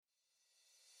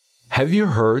Have you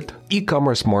heard?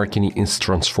 E-commerce marketing is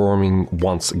transforming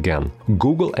once again.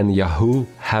 Google and Yahoo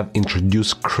have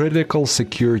introduced critical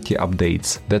security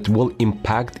updates that will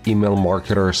impact email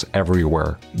marketers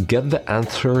everywhere. Get the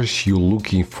answers you're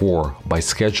looking for by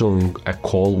scheduling a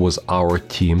call with our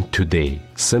team today.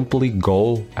 Simply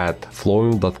go at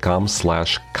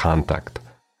flowium.com/contact.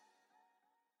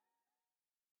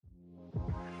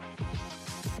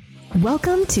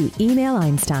 Welcome to Email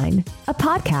Einstein, a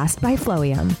podcast by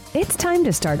Flowium. It's time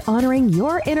to start honoring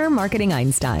your inner marketing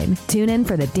Einstein. Tune in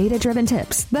for the data-driven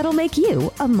tips that'll make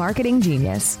you a marketing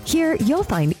genius. Here, you'll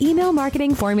find email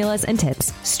marketing formulas and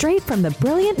tips straight from the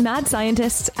brilliant mad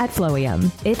scientists at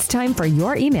Flowium. It's time for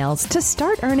your emails to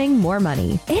start earning more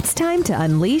money. It's time to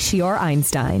unleash your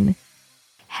Einstein.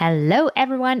 Hello,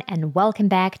 everyone, and welcome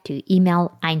back to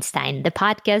Email Einstein, the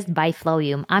podcast by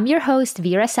Flowium. I'm your host,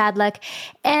 Vera Sadlak,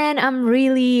 and I'm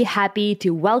really happy to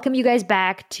welcome you guys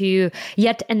back to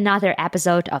yet another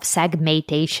episode of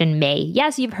Segmentation May.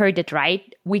 Yes, you've heard it right.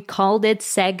 We called it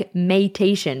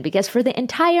Segmentation because for the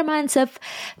entire month of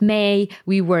May,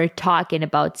 we were talking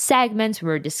about segments. We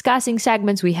were discussing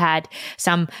segments. We had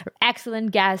some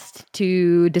excellent guests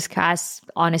to discuss,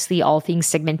 honestly, all things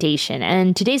segmentation.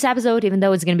 And today's episode, even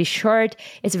though it's going to be short,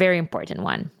 it's a very important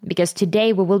one because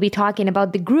today we will be talking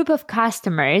about the group of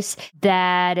customers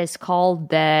that is called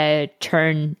the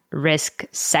churn risk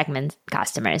segment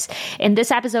customers. In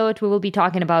this episode, we will be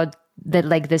talking about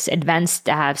this advanced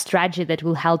strategy that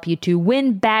will help you to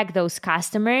win back those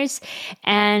customers.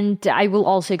 And I will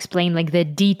also explain the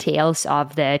details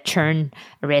of the churn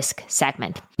risk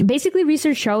segment. Basically,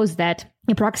 research shows that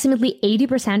approximately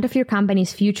 80% of your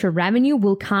company's future revenue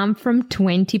will come from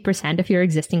 20% of your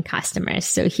existing customers.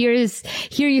 So here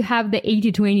you have the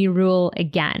 80-20 rule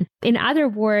again. In other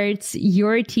words,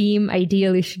 your team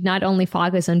ideally should not only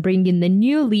focus on bringing the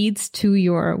new leads to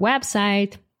your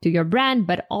website, to your brand,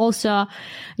 but also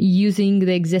using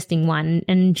the existing one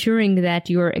and ensuring that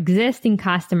your existing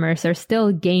customers are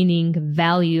still gaining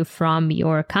value from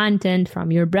your content,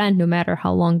 from your brand, no matter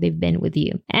how long they've been with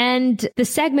you. And the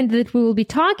segment that we will be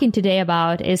talking today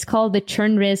about is called the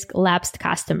churn risk lapsed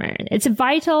customer. It's a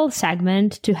vital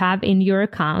segment to have in your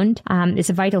account.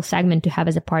 It's a vital segment to have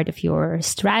as a part of your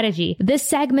strategy. This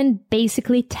segment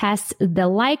basically tests the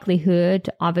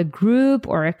likelihood of a group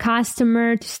or a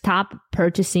customer to stop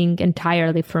purchasing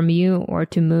entirely from you or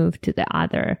to move to the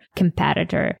other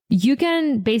competitor. You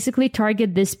can basically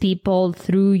target these people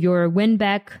through your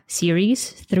win-back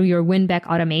series, through your win-back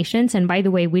automations. And by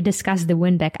the way, we discussed the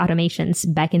win-back automations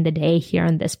back in the day here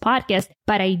on this podcast.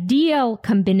 But ideal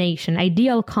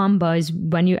combo is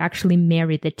when you actually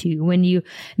marry the two, when you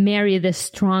marry the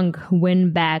strong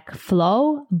win-back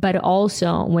flow, but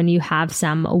also when you have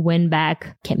some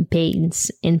win-back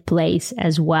campaigns in place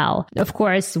as well. Of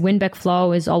course, win-back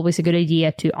flow is always a good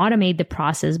idea to automate the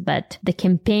process, but the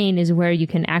campaign is where you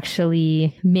can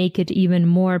actually make it even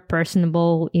more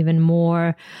personable, even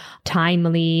more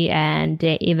timely, and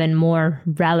even more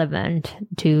relevant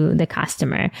to the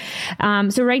customer.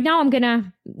 So right now I'm going to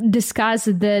discuss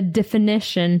the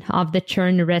definition of the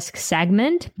churn risk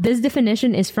segment. This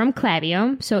definition is from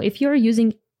Klaviyo. So if you're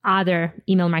using other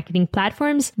email marketing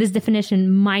platforms, this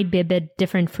definition might be a bit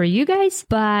different for you guys,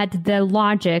 but the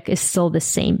logic is still the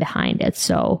same behind it.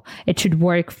 So it should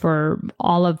work for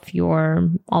all of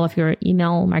your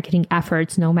email marketing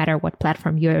efforts, no matter what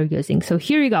platform you're using. So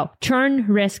here you go. Churn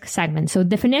risk segment. So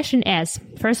definition is,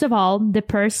 first of all, the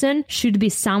person should be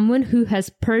someone who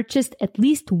has purchased at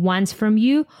least once from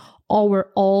you over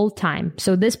all time.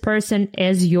 So this person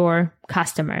is your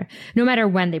customer, no matter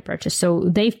when they purchase. So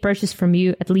they've purchased from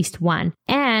you at least one.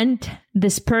 And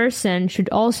this person should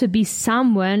also be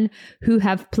someone who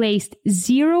have placed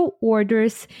 0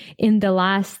 orders in the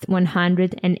last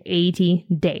 180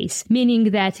 days.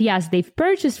 Meaning that, yes, they've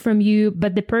purchased from you,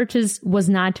 but the purchase was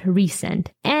not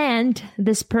recent. And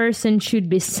this person should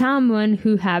be someone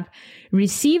who have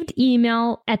received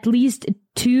email at least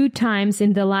 2 times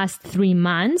in the last 3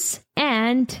 months,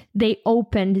 and they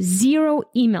opened 0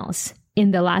 emails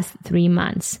in the last 3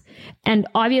 months. And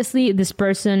obviously, this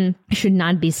person should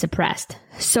not be suppressed.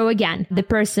 So again, the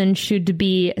person should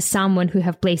be someone who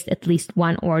have placed at least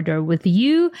 1 order with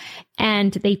you,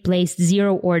 and they placed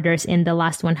 0 orders in the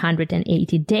last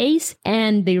 180 days,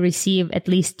 and they receive at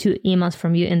least 2 emails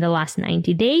from you in the last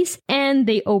 90 days, and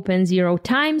they open 0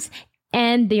 times,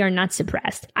 and they are not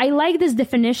suppressed. I like this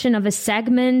definition of a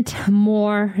segment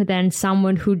more than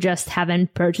someone who just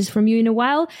haven't purchased from you in a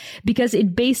while, because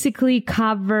it basically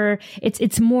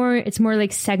it's more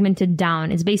like segmented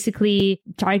down. It's basically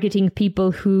targeting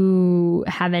people who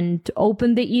haven't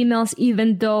opened the emails,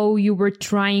 even though you were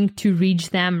trying to reach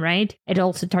them, right? It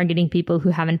also targeting people who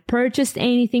haven't purchased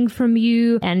anything from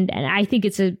you. And I think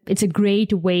it's a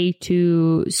great way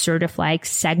to sort of like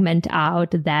segment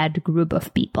out that group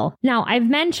of people. Now, I've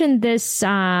mentioned this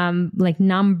like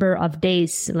number of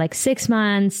days, like 6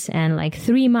 months and like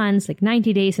 3 months, like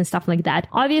 90 days and stuff like that.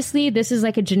 Obviously, this is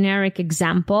like a generic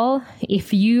example.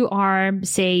 If you are,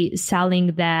 say,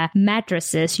 selling the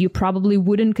mattresses, you probably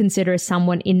wouldn't consider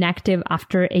someone inactive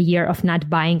after a year of not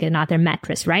buying another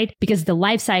mattress, right? Because the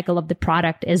life cycle of the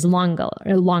product is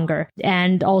longer.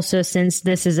 And also, since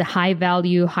this is a high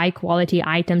value, high quality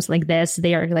items like this,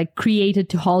 they are like created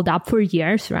to hold up for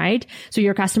years, right? So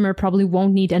your customer probably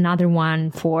won't need another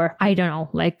one for, I don't know,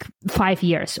 like 5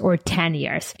 years or 10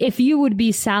 years. If you would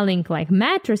be selling like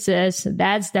mattresses,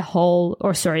 that's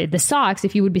the socks.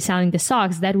 If you would be selling the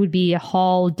socks, that would be a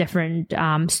whole different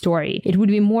story. It would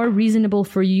be more reasonable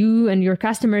for you and your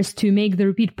customers to make the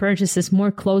repeat purchases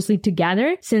more closely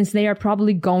together, since they are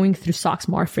probably going through socks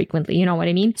more frequently. You know what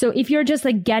I mean? So if you're just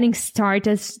like getting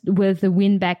started with the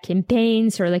win-back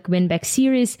campaigns or like win-back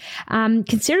series,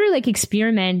 consider like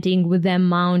experimenting with the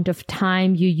amount of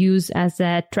time you use as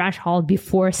a threshold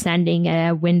before sending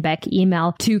a win-back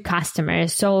email to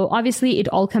customers. So obviously it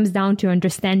all comes down to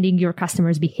understanding your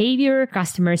customer's behavior,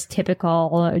 customer's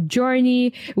typical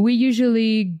journey. We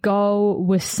usually go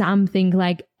with something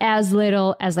like as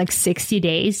little as like 60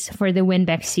 days for the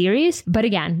win-back series. But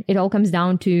again, it all comes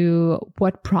down to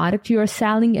what product you are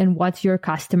selling and what your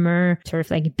customer sort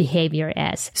of like behavior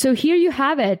is. So here you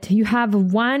have it. You have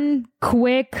one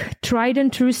quick, tried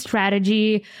and true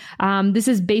strategy. This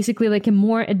is basically like a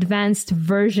more advanced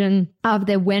version of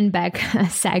the win-back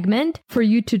segment for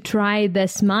you to try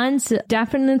this month.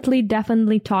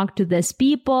 Definitely talk to these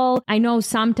people. I know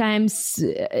sometimes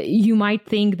you might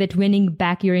think that winning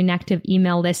back your inactive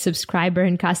email list subscriber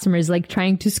and customers like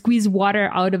trying to squeeze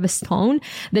water out of a stone,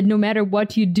 that no matter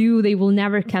what you do, they will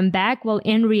never come back. Well,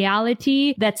 in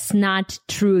reality, that's not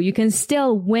true. You can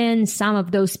still win some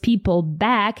of those people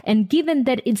back. And given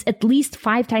that it's at least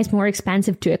 5 times more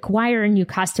expensive to acquire a new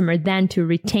customer than to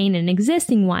retain an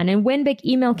existing one, and win-back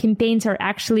email campaigns are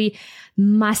actually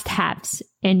must-haves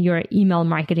in your email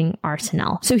marketing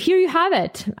arsenal. So here you have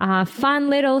it. A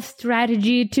fun little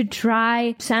strategy to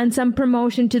try. Send some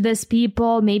promotion to these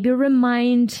people, maybe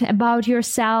remind about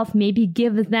yourself, maybe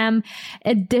give them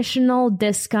additional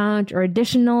discount or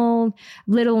additional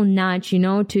little nudge,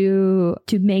 to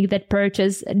make that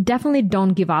purchase. Definitely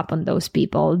don't give up on those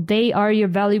people. They are your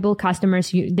valuable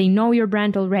customers. They know your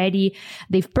brand already.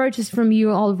 They've purchased from you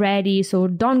already. So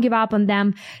don't give up on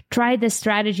them. Try this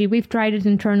strategy. We've tried it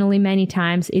internally many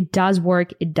times. It does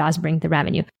work. It does bring the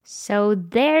revenue. So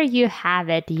there you have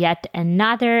it. Yet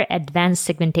another advanced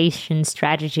segmentation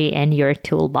strategy in your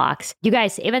toolbox. You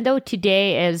guys, even though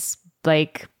today is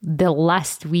like the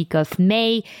last week of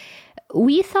May,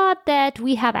 we thought that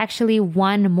we have actually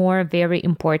one more very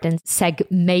important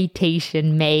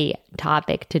Segmentation May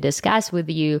topic to discuss with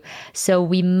you. So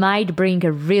we might bring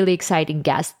a really exciting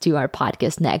guest to our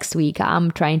podcast next week. I'm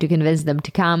trying to convince them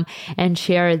to come and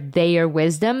share their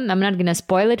wisdom. I'm not going to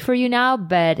spoil it for you now,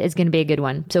 but it's going to be a good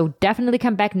one. So definitely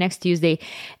come back next Tuesday.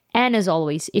 And as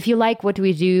always, if you like what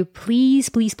we do, please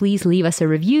leave us a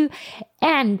review.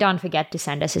 And don't forget to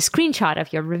send us a screenshot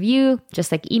of your review.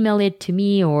 Just like email it to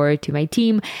me or to my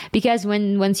team, because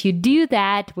once you do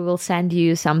that, we will send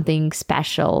you something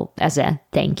special as a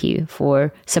thank you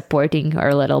for supporting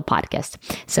our little podcast.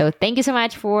 So thank you so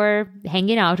much for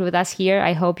hanging out with us here.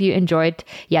 I hope you enjoyed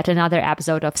yet another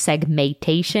episode of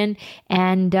Segmentation.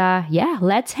 And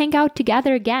let's hang out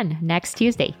together again next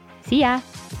Tuesday. See ya.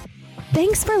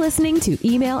 Thanks for listening to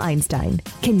Email Einstein.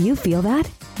 Can you feel that?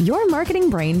 Your marketing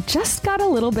brain just got a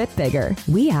little bit bigger.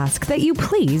 We ask that you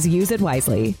please use it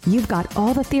wisely. You've got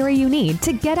all the theory you need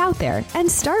to get out there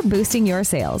and start boosting your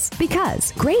sales,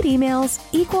 because great emails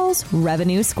equals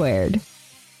revenue squared.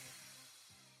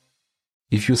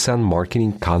 If you send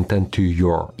marketing content to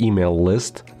your email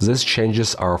list, these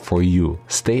changes are for you.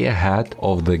 Stay ahead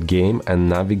of the game and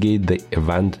navigate the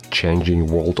event-changing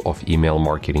world of email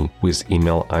marketing with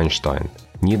Email Einstein.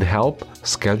 Need help?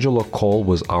 Schedule a call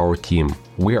with our team.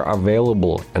 We are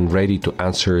available and ready to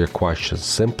answer your questions.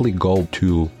 Simply go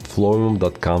to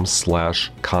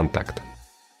flowium.com/contact.